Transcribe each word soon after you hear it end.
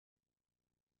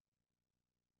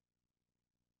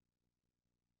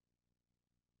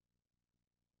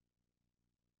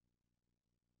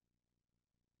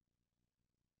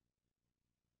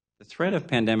threat of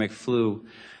pandemic flu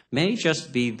may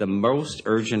just be the most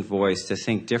urgent voice to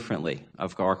think differently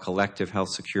of our collective health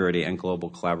security and global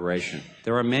collaboration.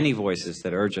 There are many voices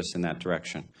that urge us in that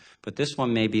direction, but this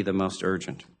one may be the most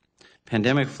urgent.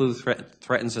 Pandemic flu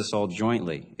threatens us all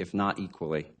jointly, if not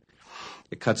equally.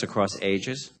 It cuts across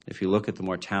ages. If you look at the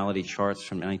mortality charts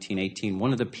from 1918,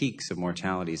 one of the peaks of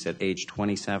mortality is at age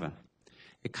 27.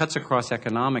 It cuts across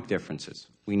economic differences.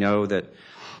 We know that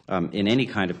in any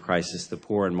kind of crisis, the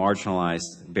poor and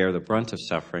marginalized bear the brunt of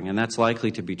suffering, and that's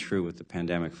likely to be true with the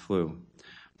pandemic flu.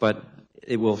 But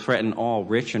it will threaten all,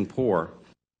 rich and poor.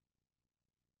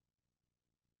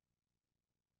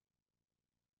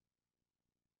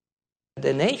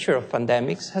 The nature of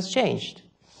pandemics has changed.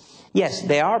 Yes,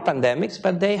 they are pandemics,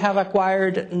 but they have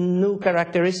acquired new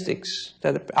characteristics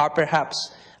that are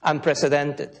perhaps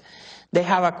unprecedented. They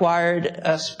have acquired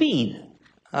a speed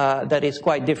that is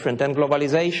quite different, and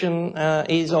globalization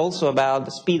is also about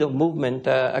the speed of movement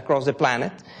across the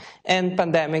planet, and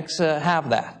pandemics have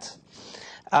that.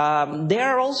 They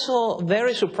are also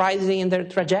very surprising in their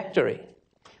trajectory.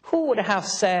 Who would have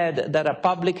said that a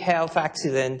public health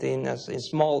accident in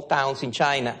small towns in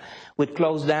China would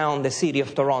close down the city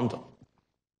of Toronto?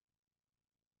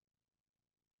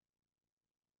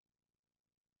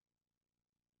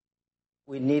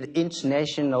 We need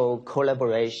international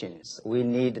collaborations. We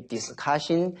need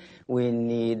discussion. We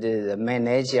need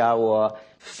manage our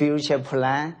future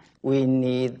plan. We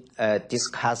need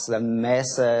discuss the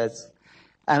methods.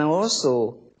 And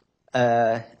also,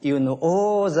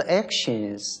 all the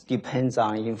actions depends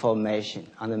on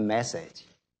information, on the message.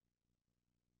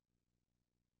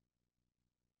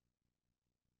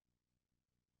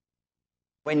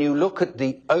 When you look at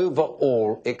the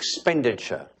overall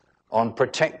expenditure on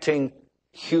protecting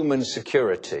human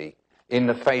security in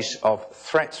the face of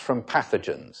threats from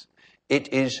pathogens,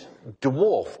 it is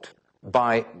dwarfed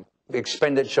by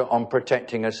expenditure on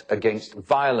protecting us against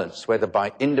violence, whether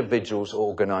by individuals or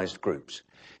organized groups.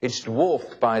 It's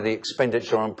dwarfed by the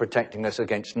expenditure on protecting us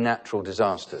against natural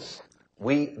disasters.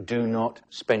 We do not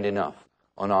spend enough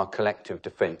on our collective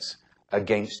defense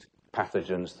against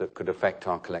pathogens that could affect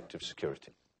our collective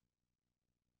security.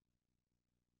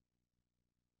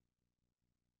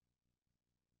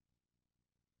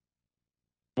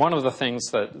 One of the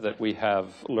things that we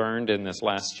have learned in this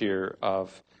last year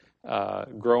of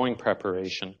growing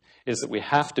preparation is that we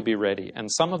have to be ready.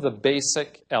 And some of the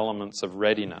basic elements of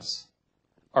readiness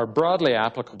are broadly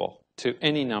applicable to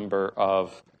any number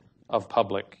of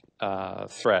public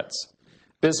threats.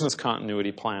 Business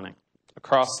continuity planning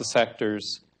across the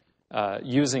sectors,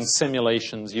 using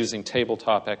simulations, using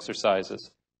tabletop exercises.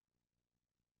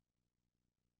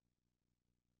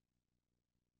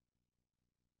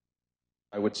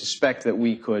 I would suspect that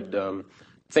we could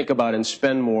think about and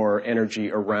spend more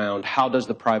energy around how does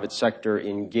the private sector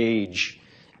engage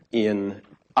in,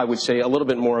 I would say, a little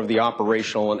bit more of the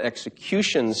operational and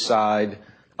execution side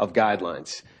of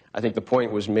guidelines. I think the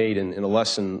point was made in a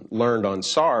lesson learned on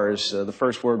SARS. The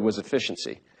first word was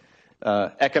efficiency.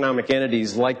 Economic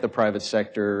entities like the private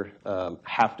sector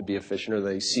have to be efficient or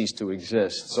they cease to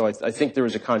exist. So I think there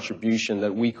is a contribution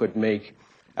that we could make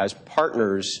as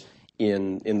partners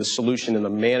in the solution and the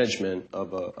management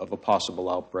of a possible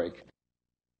outbreak.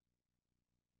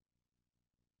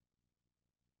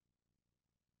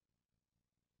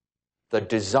 The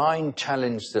design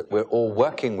challenge that we're all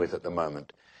working with at the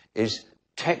moment is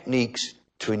techniques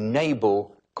to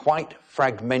enable quite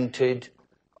fragmented,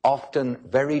 often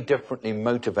very differently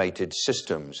motivated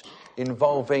systems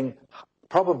involving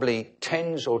probably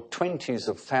tens or 20s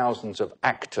of thousands of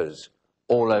actors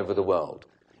all over the world.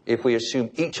 If we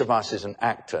assume each of us is an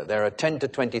actor, there are 10 to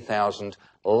 20,000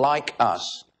 like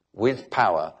us with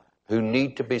power who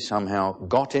need to be somehow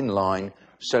got in line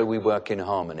so we work in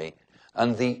harmony.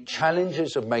 And the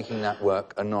challenges of making that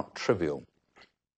work are not trivial.